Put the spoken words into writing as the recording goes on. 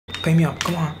Play me up,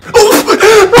 come on.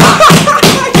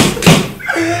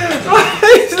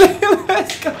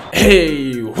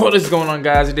 Hey, what is going on,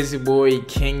 guys? It is your boy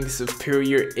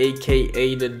KingSuperior,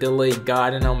 aka the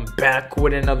DelayGawd, and I'm back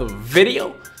with another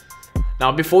video.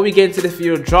 Now, before we get into this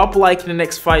video, drop a like in the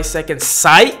next 5 seconds.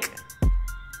 Psych!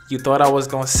 You thought I was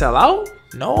gonna sell out?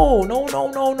 No.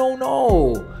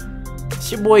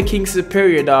 It's your boy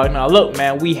KingSuperior, dog. Now look,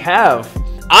 man,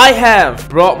 I have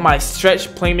brought my stretch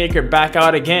Playmaker back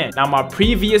out again. Now, my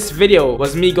previous video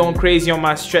was me going crazy on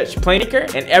my stretch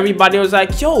Playmaker, and everybody was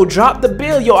like, yo, drop the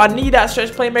bill, yo, I need that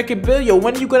stretch Playmaker bill, yo,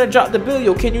 when are you gonna drop the bill,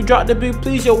 yo, can you drop the bill,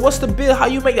 please, yo, what's the bill, how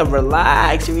you make it?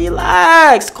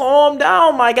 Relax, calm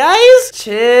down, my guys,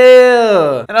 chill.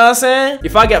 You know what I'm saying?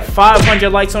 If I get 500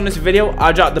 likes on this video,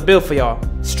 I'll drop the bill for y'all,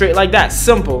 straight like that,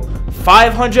 simple.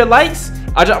 500 likes,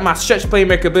 I'll drop my stretch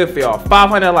Playmaker bill for y'all.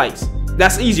 500 likes.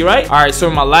 That's easy, right? Alright, so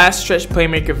in my last stretch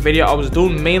Playmaker video, I was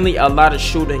doing mainly a lot of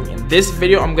shooting. In this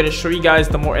video, I'm going to show you guys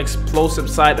the more explosive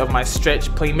side of my stretch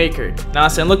Playmaker. Now, I'm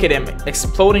saying, look at him,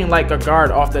 exploding like a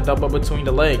guard off the double between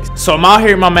the legs. So I'm out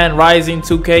here, my man Rising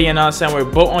 2K, you know what I'm saying? We're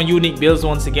both on unique builds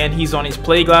once again. He's on his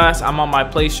play glass. I'm on my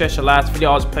play stretch. The last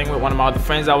video, I was playing with one of my other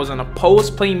friends. I was on a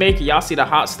post Playmaker. Y'all see the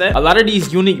hot step? A lot of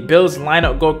these unique builds line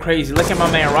up, go crazy. Look at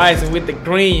my man Rising with the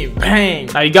green. Bang!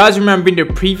 Now, you guys remember in the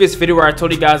previous video where I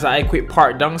told you guys that I quit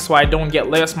part dunk so I don't get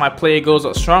layups, my player goes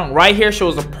up strong. Right here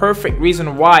shows the perfect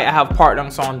reason why I have part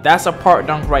dunks on. That's a part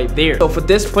dunk right there. So for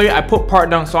this player, I put part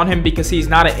dunks on him because he's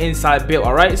not an inside build,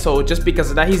 alright? So just because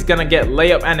of that, he's gonna get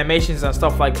layup animations and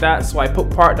stuff like that. So I put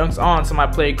part dunks on so my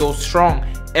player goes strong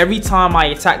every time I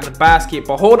attack the basket.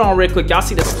 But hold on real quick, y'all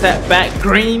see the step back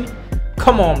green?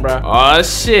 Come on, bro. Oh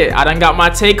shit, I done got my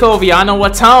takeover. Y'all know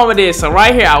what time it is. So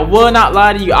right here, I will not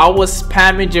lie to you, I was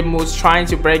spamming Jim moves, trying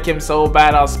to break him so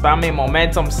bad. I was spamming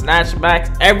momentum,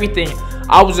 snatchbacks, everything.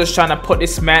 I was just trying to put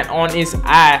this man on his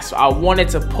ass. I wanted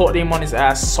to put him on his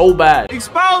ass so bad.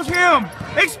 Expose him!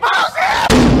 Expose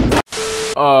him!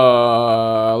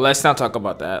 Let's not talk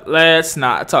about that. Let's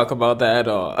not talk about that at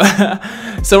all.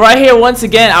 So right here, once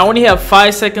again, I only have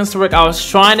 5 seconds to work. I was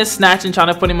trying to snatch and trying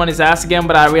to put him on his ass again,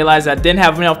 but I realized I didn't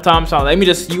have enough time, so let me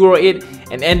just Euro it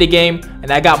and end the game,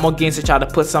 and I got more games to try to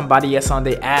put somebody else on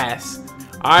their ass.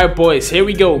 Alright, boys, here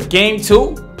we go. Game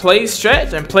 2. Play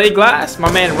stretch and play glass.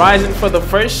 My man Rising for the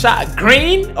first shot.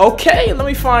 Green. Okay, let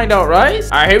me find out, Rise.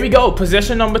 Alright, here we go.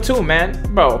 Possession number 2, man.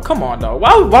 Bro, come on, dog.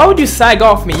 Why would you sag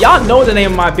off me? Y'all know the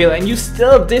name of my build and you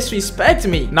still disrespect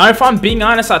me. Now, if I'm being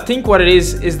honest, I think what it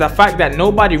is the fact that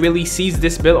nobody really sees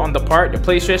this build on the part. The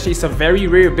play stretch is a very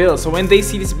rare build. So when they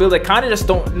see this build, they kind of just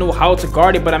don't know how to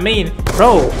guard it. But I mean,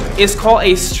 bro, it's called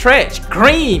a stretch.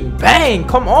 Green. Bang.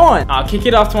 Come on. I'll kick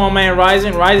it off to my man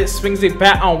Rising. Rising swings it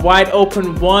back on wide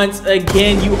open. Once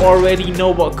again, you already know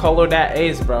what color that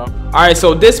is, bro. Alright,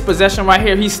 so this possession right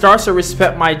here, he starts to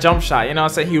respect my jump shot. You know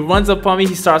what I'm saying? He runs up on me,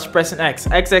 he starts pressing X,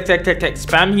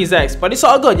 spamming his X. But it's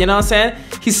all good, you know what I'm saying?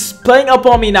 He's playing up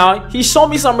on me now. He showed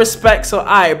me some respect, so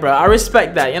alright, bro. I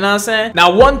respect that, you know what I'm saying?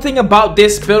 Now, one thing about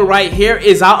this build right here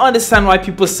is I understand why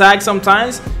people sag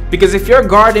sometimes. Because if you're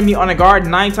guarding me on a guard,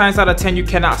 9 times out of 10, you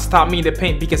cannot stop me in the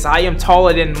paint because I am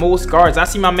taller than most guards. I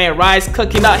see my man Rise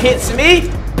cooking up, hits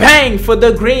me. Bang for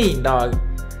the green, dog.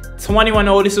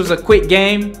 21-0, this was a quick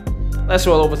game. Let's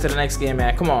roll over to the next game,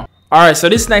 man. Come on. Alright, so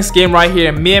this next game right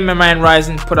here, me and my man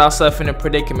Rising put ourselves in a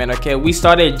predicament, okay? We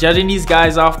started judging these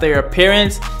guys off their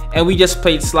appearance, and we just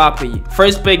played sloppy.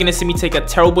 First play, gonna see me take a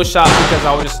terrible shot because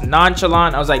I was just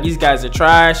nonchalant. I was like, these guys are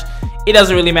trash. It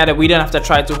doesn't really matter. We didn't have to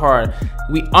try too hard.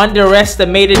 We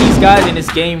underestimated these guys, and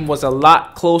this game was a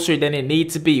lot closer than it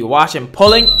needed to be. Watch him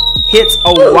pulling, hits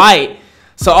a white.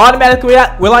 So automatically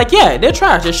we're like, yeah, they're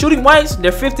trash. They're shooting whites.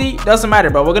 They're 50. Doesn't matter,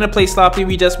 bro. We're gonna play sloppy.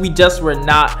 We just were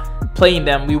not playing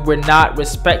them. We were not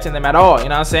respecting them at all. You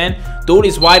know what I'm saying? Dude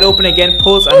is wide open again,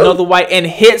 pulls another white and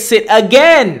hits it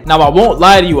again. Now, I won't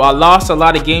lie to you, I lost a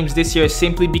lot of games this year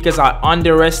simply because I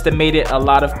underestimated a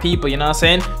lot of people. You know what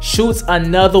I'm saying? Shoots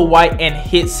another white and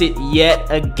hits it yet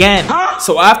again.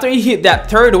 So after he hit that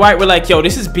third white, we're like, yo,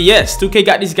 this is BS. 2K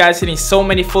got these guys hitting so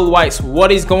many full whites.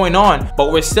 What is going on?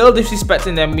 But we're still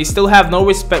disrespecting them. We still have no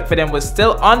respect for them. We're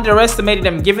still underestimating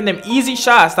them, giving them easy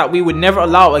shots that we would never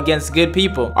allow against good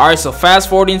people. Alright, so fast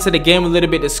forward into the game a little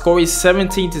bit. The score is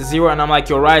 17-0, and I'm like,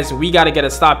 yo, Rise, we gotta get a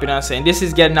stop. You know what I'm saying? This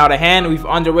is getting out of hand. We've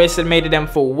underestimated them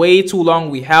for way too long.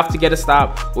 We have to get a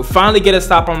stop. We finally get a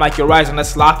stop. I'm like, yo, Rise, and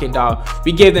let's lock it, dog.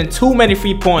 We gave them too many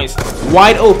free points.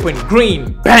 Wide open,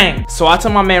 green, bang. So I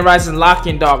tell my man Rise,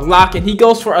 locking, dog, locking. He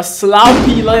goes for a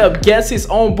sloppy layup, gets his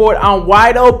own board. I'm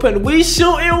wide open. We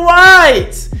shooting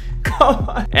white. Come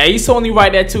on. Yeah, he's only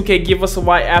right that 2K give us a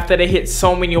white after they hit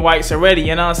so many whites already,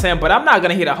 you know what I'm saying? But I'm not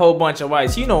gonna hit a whole bunch of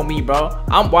whites. You know me, bro.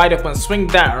 I'm wide open. Swing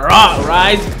that rock,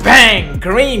 Rise. Bang!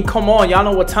 Green, come on. Y'all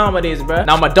know what time it is, bro.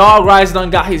 Now my dog Rise done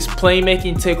got his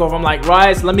playmaking takeover. I'm like,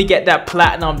 Rise, let me get that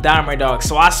platinum diamond, dog.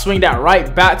 So I swing that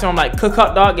right back to him. I'm like, cook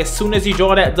up, dog. As soon as you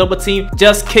draw that double team,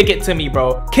 just kick it to me,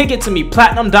 bro. Kick it to me.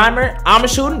 Platinum diamond. I'm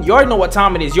shooting. You already know what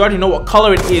time it is. You already know what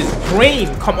color it is.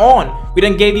 Green. Come on. We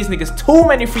done gave these niggas too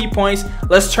many free points.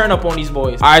 Let's turn up on these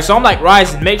boys. Alright, so I'm like,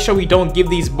 Rise, make sure we don't give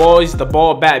these boys the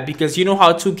ball back, because you know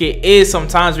how 2K is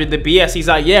sometimes with the BS. He's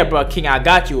like, yeah, bro, King, I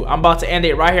got you. I'm about to end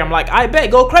it right here. I'm like, I bet,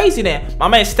 go crazy then. My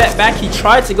man stepped back. He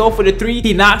tried to go for the 3.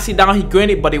 He knocks it down. He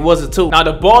granted, but it was a 2. Now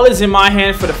the ball is in my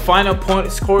hand for the final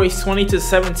point. Score is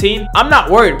 20-17. I'm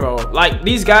not worried, bro. Like,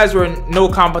 these guys were in no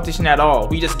competition at all.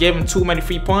 We just gave them too many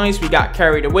free points. We got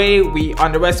carried away. We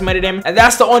underestimated them. And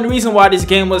that's the only reason why this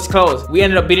game was close. We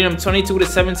ended up beating them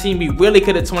 22-17. We really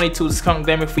could have 22 skunked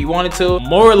them if we wanted to.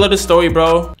 Moral of the story,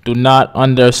 bro, do not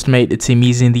underestimate the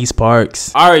teamies in these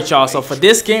parks. Alright, y'all, so for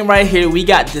this game right here, we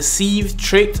got deceived,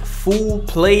 tricked, fooled,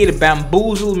 played,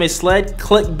 bamboozled, misled,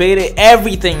 clickbaited,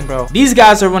 everything, bro. These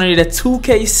guys are running the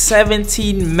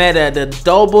 2K17 meta, the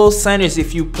double centers.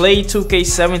 If you play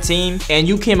 2K17 and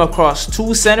you came across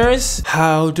 2 centers,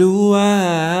 how do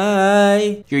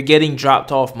I? You're getting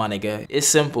dropped off, my nigga. It's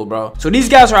simple, bro. So these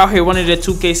guys are out here running the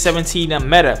 2K17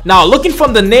 meta. Now, looking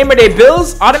from the name of their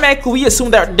builds, automatically we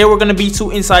assumed that they were going to be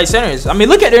 2 inside centers. I mean,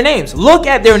 look at their names. Look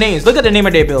at their names. Look at the name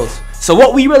of their builds. So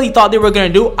what we really thought they were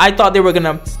going to do, I thought they were going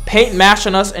to paint mash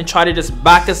on us and try to just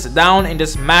back us down and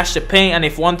just mash the paint. And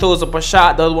if one throws up a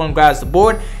shot, the other one grabs the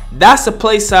board. That's the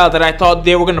play style that I thought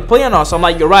they were going to play on us. So I'm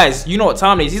like, yo, Rise, you know what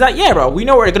time it is? He's like, yeah, bro, we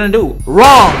know what we're going to do.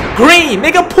 Wrong. Green.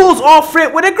 Nigga pulls off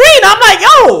Frit with a green. I'm like,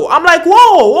 yo. I'm like,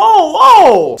 whoa, whoa,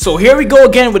 whoa. So here we go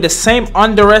again with the same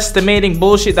underestimating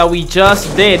bullshit that we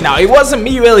just did. Now, it wasn't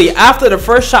me really. After the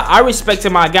first shot, I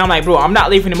respected my guy. I'm like, bro, I'm not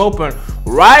leaving him open.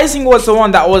 Rising was the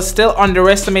one that was still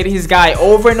underestimating his guy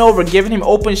over and over, giving him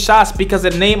open shots because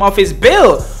of the name of his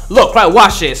build. Look, right,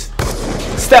 watch this.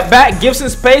 Step back, gives him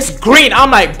space, green.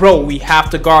 I'm like, bro, we have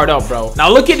to guard up, bro.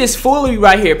 Now look at this foolery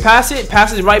right here. Pass it,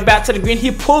 passes right back to the green.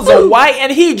 He pulls a white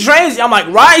and he drains it. I'm like,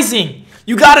 Rising,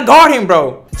 you gotta guard him,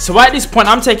 bro. So at this point,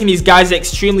 I'm taking these guys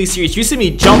extremely serious. You see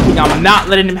me jumping. I'm not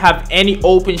letting them have any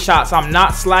open shots. I'm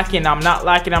not slacking. I'm not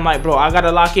lacking. I'm like, bro, I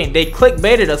gotta lock in. They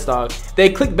clickbaited us, dog.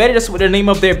 They clickbaited us with the name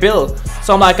of their build.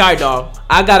 So I'm like, all right, dog,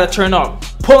 I gotta turn up.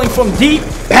 Pulling from deep,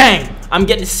 bang. I'm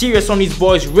getting serious on these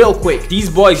boys real quick. These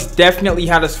boys definitely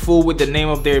had us fooled with the name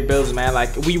of their builds, man.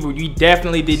 Like, we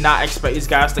definitely did not expect these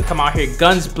guys to come out here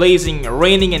guns blazing,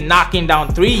 raining, and knocking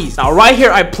down threes. Now, right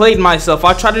here, I played myself.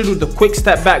 I tried to do the quick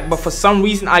step back, but for some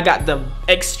reason, I got the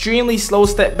extremely slow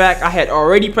step back. I had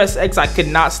already pressed X. I could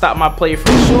not stop my player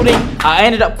from shooting. I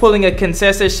ended up pulling a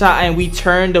contested shot, and we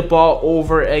turned the ball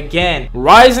over again.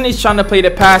 Rising is trying to play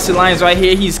the passing lines right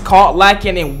here. He's caught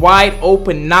lacking and wide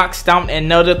open, knocks down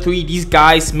another 3. These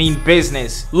guys mean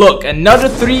business. Look, another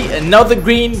 3, another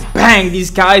green, bang.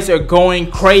 These guys are going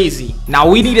crazy. Now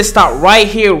we need to stop right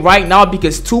here right now,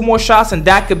 because 2 more shots and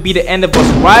that could be the end of us.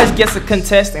 Rise gets a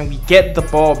contest and we get the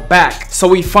ball back. So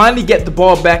we finally get the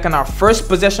ball back on our first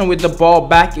possession with the ball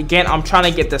back. Again, I'm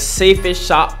trying to get the safest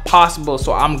shot possible,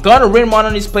 so I'm gonna rim one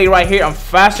on this play right here. I'm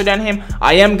faster than him.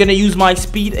 I am gonna use my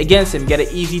speed against him, get an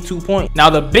easy 2 point. Now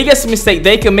the biggest mistake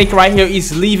they can make right here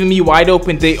is leaving me wide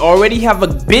open. They already have a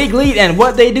big lead, and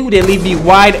what they do, they leave me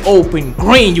wide open.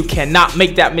 Green, you cannot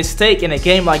make that mistake in a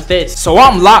game like this. So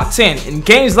I'm locked in. In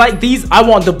games like these, I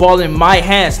want the ball in my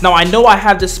hands. Now I know I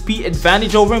have the speed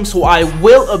advantage over him, so I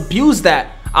will abuse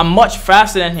that. I'm much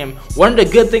faster than him. One of the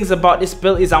good things about this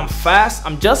build is I'm fast.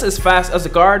 I'm just as fast as a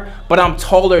guard, but I'm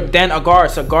taller than a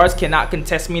guard. So guards cannot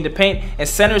contest me in the paint, and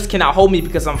centers cannot hold me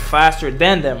because I'm faster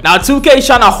than them. Now 2K is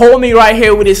trying to hold me right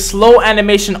here with his slow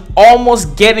animation,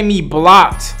 almost getting me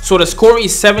blocked. So the score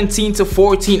is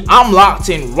 17-14. I'm locked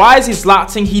in. Rise is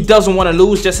locked in. He doesn't want to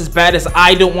lose just as bad as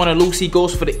I don't want to lose. He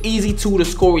goes for the easy 2. The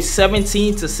score is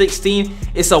 17-16.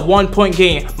 It's a 1-point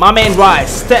game. My man Rise,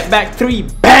 step back 3,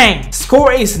 bang.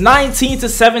 Score is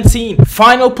 19-17.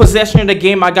 Final possession of the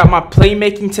game. I got my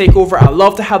playmaking takeover. I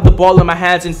love to have the ball in my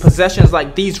hands in possessions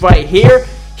like these right here.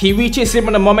 He reaches him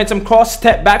on the momentum cross,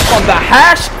 step back from the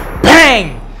hash,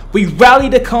 bang. We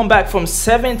rallied the comeback from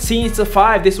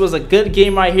 17-5. This was a good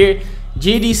game right here.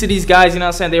 GDs to these guys, you know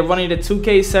what I'm saying? They're running the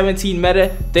 2K17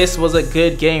 meta. This was a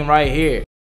good game right here.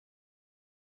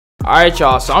 Alright,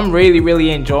 y'all, so I'm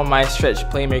really enjoying my stretch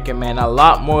playmaker, man. A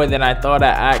lot more than I thought I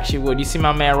actually would. You see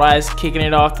my man Rise kicking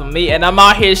it off to me, and I'm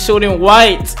out here shooting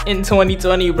white in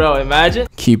 2020, bro. Imagine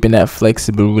keeping that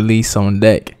flexible release on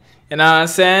deck. You know what I'm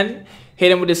saying?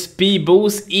 Hit him with the speed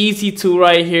boost. Easy 2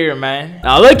 right here, man.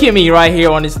 Now look at me right here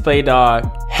on this play,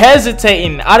 dog.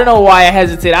 Hesitating. I don't know why I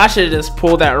hesitated. I should have just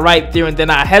pulled that right there, and then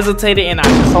I hesitated and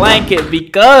I clank it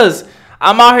because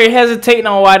I'm out here hesitating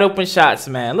on wide open shots,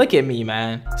 man. Look at me,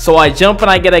 man. So I jump and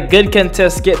I get a good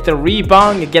contest, get the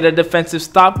rebound, and get a defensive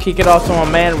stop, kick it off to my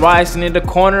man, rising in the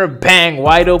corner, bang,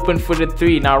 wide open for the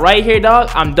 3. Now right here, dog,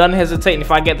 I'm done hesitating.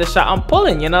 If I get the shot, I'm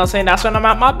pulling, you know what I'm saying? That's when I'm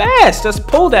at my best. Just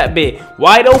pull that bit.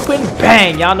 Wide open,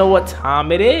 bang. Y'all know what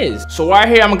time it is. So right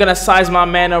here, I'm gonna size my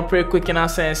man up real quick, you know what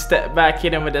I'm saying? Step back,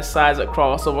 hit him with the size of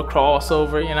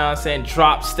crossover, you know what I'm saying?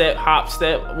 Drop step, hop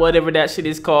step, whatever that shit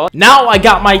is called. Now I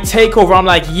got my takeover. I'm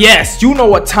like, yes, you know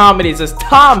what time it is. It's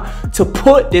time to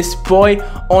put this boy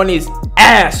on his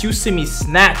ass. You see me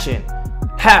snatching,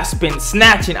 half spin,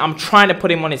 snatching. I'm trying to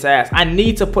put him on his ass. I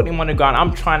need to put him on the ground.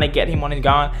 I'm trying to get him on the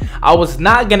ground. I was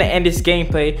not gonna end this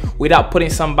gameplay without putting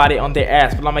somebody on their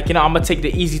ass, but I'm like, you know, I'm gonna take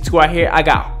the easy 2 right here. I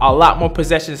got a lot more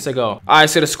possessions to go. All right,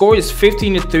 so the score is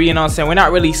 15-3. You know what I'm saying? We're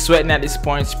not really sweating at this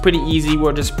point. It's pretty easy.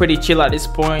 We're just pretty chill at this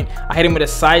point. I hit him with a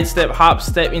side step, hop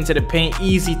step into the paint,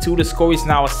 easy 2. The score is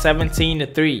now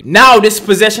 17-3. Now this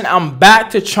possession, I'm back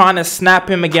to trying to snap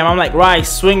him again. I'm like, right,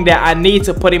 swing that. I need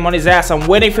to put him on his ass. I'm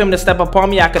waiting for him to step up on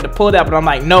me. I could have pulled that, but I'm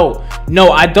like, no,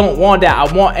 I don't want that.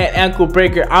 I want an ankle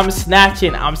breaker. I'm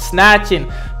snatching,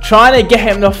 trying to get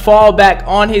him to fall back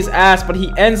on his ass, but he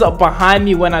ends up behind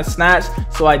me when I snatch,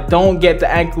 so I don't get the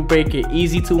ankle breaker.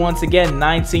 Easy 2 once again,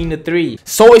 19-3.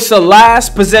 So it's the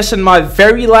last possession, my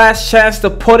very last chance to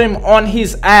put him on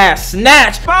his ass.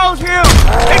 Snatch. Expose him.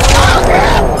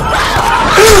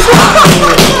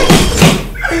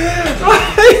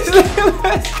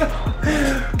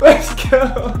 Let's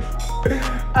go.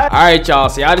 Alright, y'all,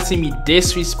 so y'all just see me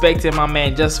disrespecting my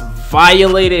man, just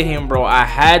violated him, bro. I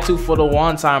had to for the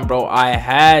one time, bro. I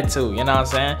had to, you know what I'm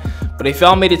saying? But if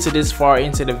y'all made it to this far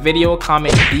into the video,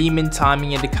 comment demon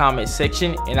timing in the comment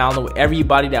section, and I'll know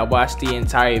everybody that watched the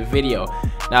entire video.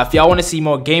 Now, if y'all want to see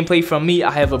more gameplay from me,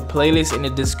 I have a playlist in the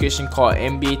description called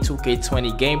NBA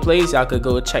 2K20 gameplays. Y'all could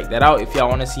go check that out if y'all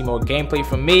want to see more gameplay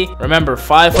from me. Remember,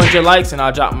 500 likes and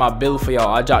I'll drop my bill for y'all.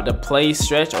 I'll drop the play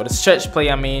stretch, or the stretch play,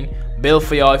 I mean, bill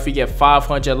for y'all if you get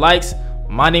 500 likes.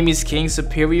 My name is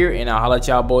KingSuperior, and I'll holla at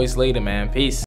y'all boys later, man. Peace.